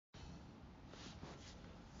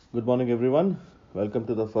Good morning, everyone. Welcome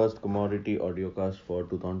to the first commodity audiocast for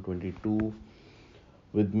 2022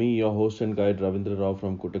 with me, your host and guide Ravindra Rao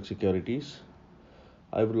from Kotak Securities.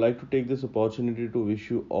 I would like to take this opportunity to wish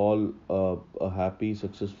you all a happy,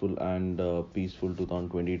 successful, and peaceful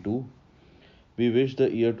 2022. We wish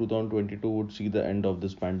the year 2022 would see the end of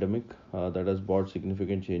this pandemic that has brought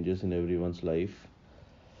significant changes in everyone's life.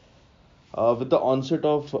 With the onset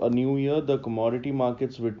of a new year, the commodity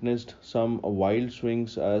markets witnessed some wild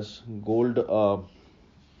swings as gold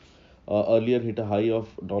earlier hit a high of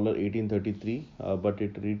 $18.33, but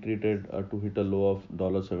it retreated to hit a low of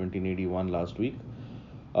 $17.81 last week.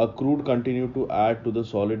 Crude continued to add to the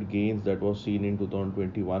solid gains that was seen in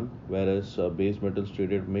 2021, whereas base metals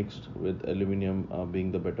traded mixed, with aluminium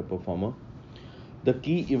being the better performer. The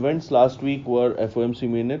key events last week were FOMC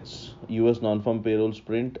minutes, US non-farm payrolls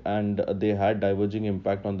print, and they had diverging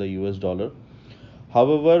impact on the US dollar.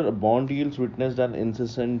 However, bond yields witnessed an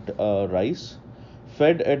incessant rise.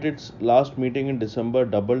 Fed at its last meeting in December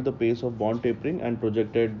doubled the pace of bond tapering and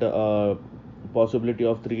projected possibility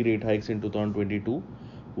of three rate hikes in 2022.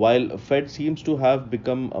 While Fed seems to have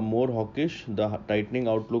become more hawkish, the tightening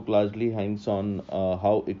outlook largely hangs on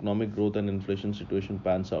how economic growth and inflation situation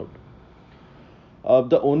pans out.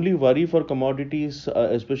 The only worry for commodities,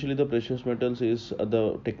 especially the precious metals, is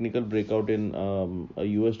the technical breakout in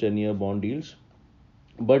US 10-year bond yields.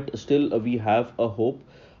 But still, we have a hope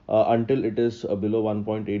until it is below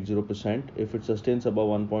 1.80%. If it sustains above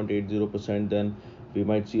 1.80%, then we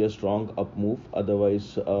might see a strong up move.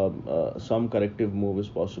 Otherwise, some corrective move is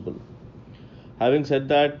possible. Having said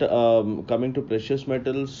that, coming to precious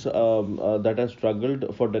metals that has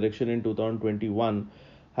struggled for direction in 2021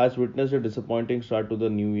 has witnessed a disappointing start to the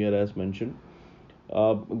new year, as mentioned.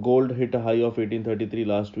 Gold hit a high of 1833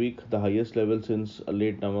 last week, the highest level since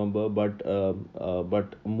late November,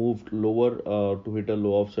 but moved lower to hit a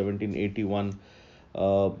low of 1781,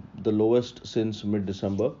 the lowest since mid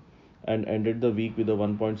December, and ended the week with a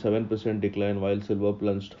 1.7% decline, while silver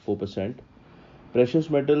plunged 4%. Precious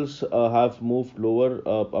metals have moved lower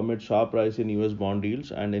amid sharp rise in US bond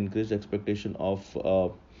yields and increased expectation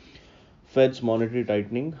of Fed's monetary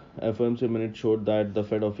tightening. FOMC minutes showed that the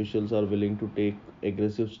Fed officials are willing to take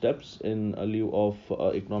aggressive steps in lieu of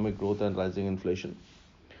economic growth and rising inflation.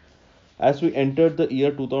 As we entered the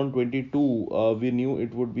year 2022, we knew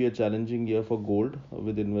it would be a challenging year for gold,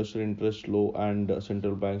 with investor interest low and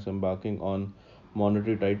central banks embarking on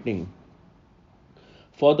monetary tightening.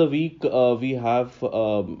 For the week, we have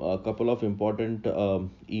a couple of important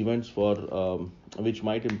events for which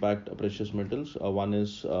might impact precious metals. One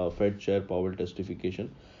is Fed Chair Powell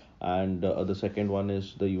testification, and the second one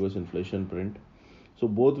is the US inflation print. So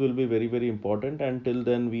both will be very very important. Until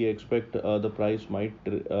then, we expect the price might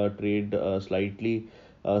trade slightly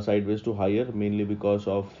sideways to higher, mainly because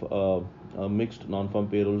of mixed non-farm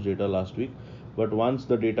payrolls data last week. But once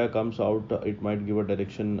the data comes out, it might give a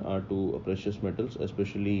direction to precious metals,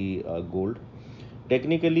 especially gold.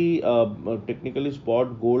 Technically,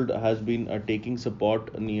 spot gold has been taking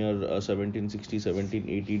support near 1760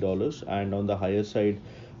 $1780, and on the higher side,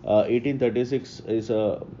 1836 is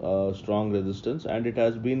a strong resistance, and it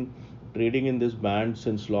has been trading in this band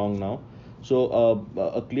since long now. So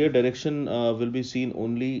a clear direction will be seen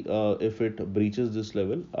only if it breaches this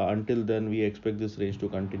level. Until then, we expect this range to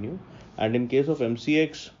continue. And in case of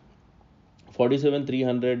MCX,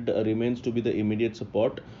 47,300 remains to be the immediate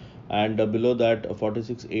support, and below that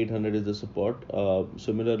 46,800 is the support.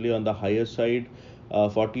 Similarly, on the higher side,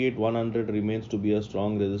 48,100 remains to be a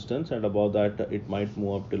strong resistance, and above that it might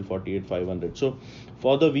move up till 48,500. So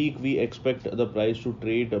for the week, we expect the price to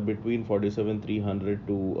trade between 47,300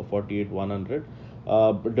 to 48,100.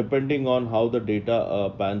 Depending on how the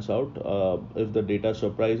data pans out, if the data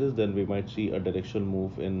surprises, then we might see a directional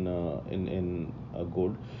move in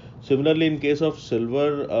gold. Similarly, in case of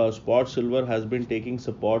silver, spot silver has been taking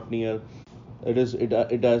support near,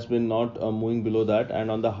 it has been not moving below that,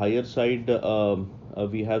 and on the higher side,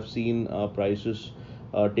 we have seen prices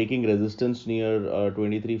taking resistance near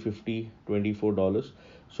 2350 $24.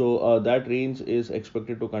 So that range is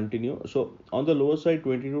expected to continue. So on the lower side,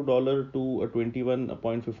 $22 to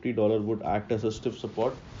 $21.50 would act as a stiff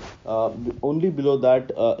support. Only below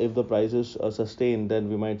that, if the prices sustain, then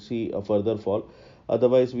we might see a further fall.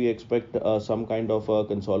 Otherwise, we expect some kind of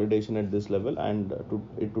consolidation at this level, and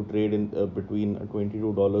to trade in between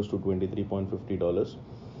 $22 to $23.50.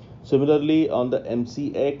 Similarly, on the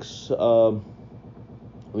MCX,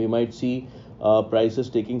 we might see prices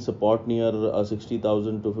taking support near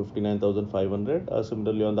 60,000 to 59,500.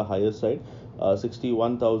 Similarly, on the higher side,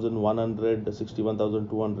 61,100,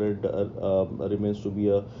 61,200 remains to be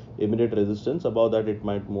a immediate resistance. Above that, it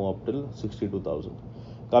might move up till 62,000.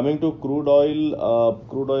 Coming to crude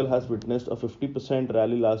oil has witnessed a 50%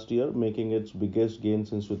 rally last year, making its biggest gain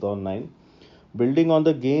since 2009. Building on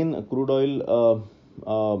the gain, crude oil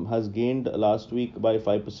has gained last week by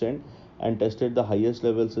 5% and tested the highest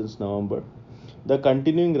level since November. The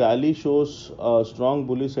continuing rally shows strong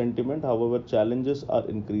bullish sentiment, however, challenges are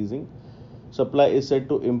increasing. Supply is set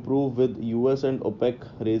to improve with US and OPEC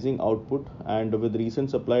raising output and with recent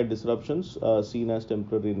supply disruptions seen as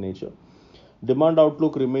temporary in nature. Demand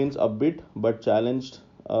outlook remains upbeat but challenged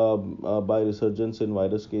by resurgence in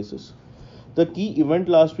virus cases. The key event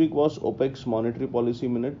last week was OPEC's monetary policy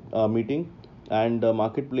meeting, and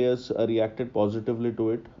market players reacted positively to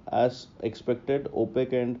it. As expected,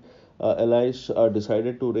 OPEC and allies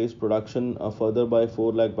decided to raise production further by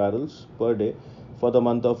 4 lakh barrels per day for the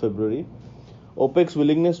month of February. OPEC's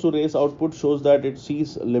willingness to raise output shows that it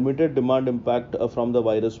sees limited demand impact from the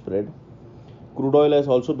virus spread. Crude oil has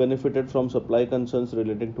also benefited from supply concerns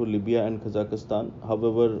relating to Libya and Kazakhstan.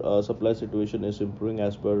 However, supply situation is improving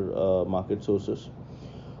as per market sources.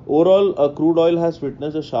 Overall, crude oil has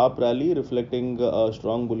witnessed a sharp rally reflecting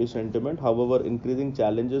strong bullish sentiment. However, increasing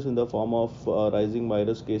challenges in the form of rising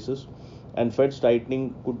virus cases and Fed's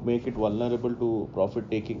tightening could make it vulnerable to profit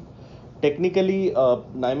taking. Technically,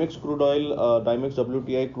 NYMEX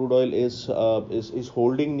WTI crude oil is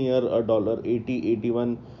holding near a dollar 80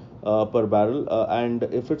 81 per barrel, and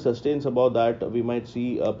if it sustains above that, we might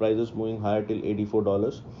see prices moving higher till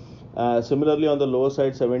 $84. Similarly, on the lower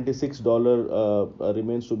side, $76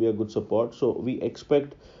 remains to be a good support. So we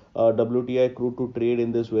expect WTI crude to trade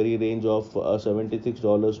in this very range of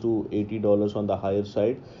 $76 to $80 on the higher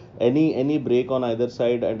side. Any break on either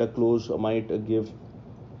side and a close might give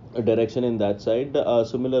a direction in that side.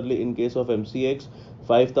 Similarly, in case of MCX,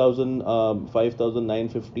 5,000,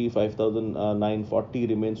 5,950, 5,940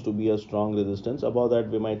 remains to be a strong resistance. Above that,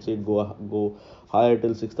 we might say go higher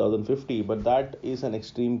till 6,050, but that is an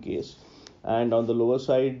extreme case. And on the lower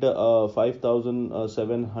side,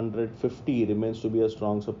 5,750 remains to be a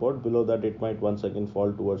strong support. Below that, it might once again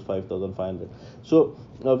fall towards 5,500. So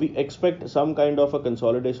we expect some kind of a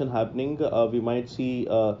consolidation happening. We might see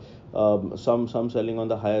some selling on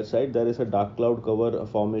the higher side. There is a dark cloud cover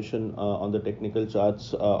formation on the technical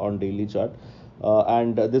charts on daily chart.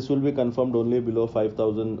 And this will be confirmed only below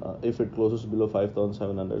 5,000 if it closes below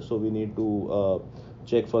 5,700. So we need to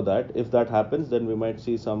check for that. If that happens, then we might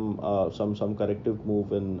see some corrective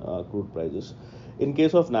move in crude prices. In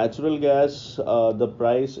case of natural gas, the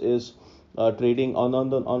price is trading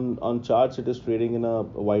on charts. It is trading in a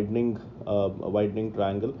widening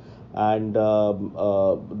triangle, and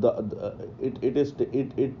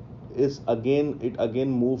it again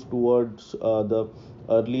moved towards the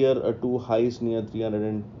earlier two highs near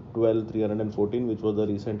 312 314, which was the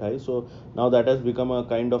recent high. So now that has become a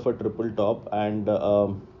kind of a triple top, and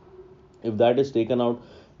if that is taken out,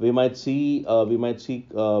 we might see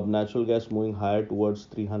natural gas moving higher towards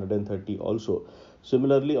 330 also.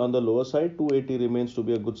 Similarly, on the lower side, 280 remains to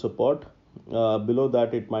be a good support. Below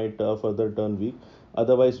that, it might further turn weak.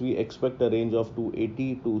 Otherwise, we expect a range of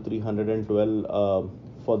 280 to 312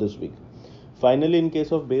 for this week. Finally, in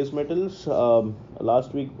case of base metals,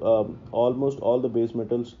 last week almost all the base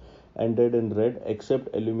metals ended in red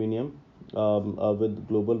except aluminium, with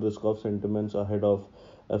global risk-off sentiments ahead of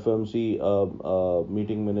FOMC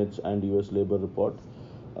meeting minutes and US labor report.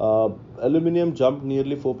 Aluminium jumped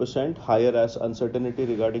nearly 4% higher as uncertainty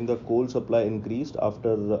regarding the coal supply increased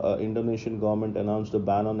after the Indonesian government announced a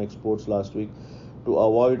ban on exports last week to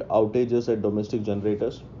avoid outages at domestic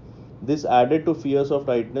generators. This added to fears of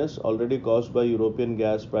tightness already caused by European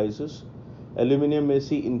gas prices. Aluminium may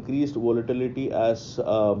see increased volatility as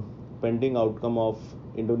pending outcome of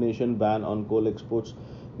Indonesian ban on coal exports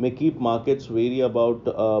may keep markets wary about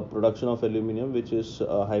production of aluminium, which is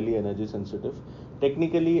highly energy sensitive.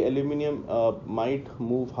 Technically, aluminium might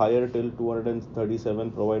move higher till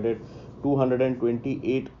 237, provided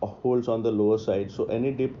 228 holds on the lower side. So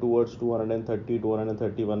any dip towards 230,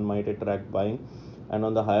 231 might attract buying, and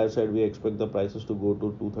on the higher side we expect the prices to go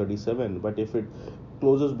to 237. But if it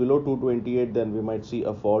closes below 228, then we might see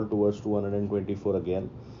a fall towards 224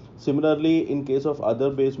 again. Similarly, in case of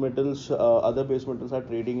other base metals are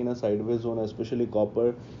trading in a sideways zone. Especially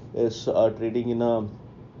copper is trading in a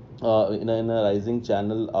rising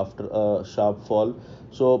channel after a sharp fall.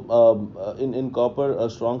 So in copper, a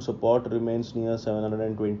strong support remains near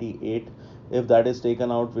 728, If that is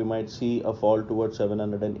taken out, we might see a fall towards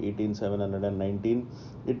 718, 719.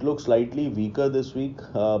 It looks slightly weaker this week,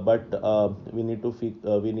 but we need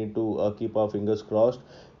to keep our fingers crossed.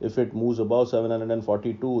 If it moves above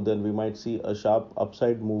 742, then we might see a sharp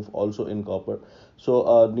upside move also in copper.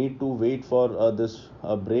 So need to wait for this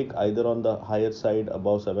break either on the higher side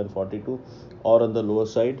above 742 or on the lower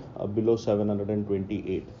side below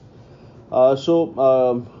 728.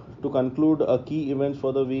 To conclude, key events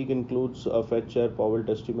for the week includes Fed Chair Powell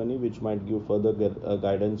testimony, which might give further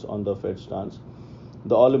guidance on the Fed stance.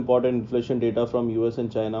 The all-important inflation data from US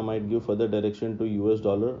and China might give further direction to US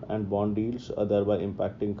dollar and bond yields, thereby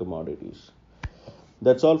impacting commodities.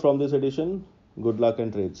 That's all from this edition. Good luck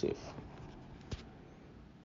and trade safe.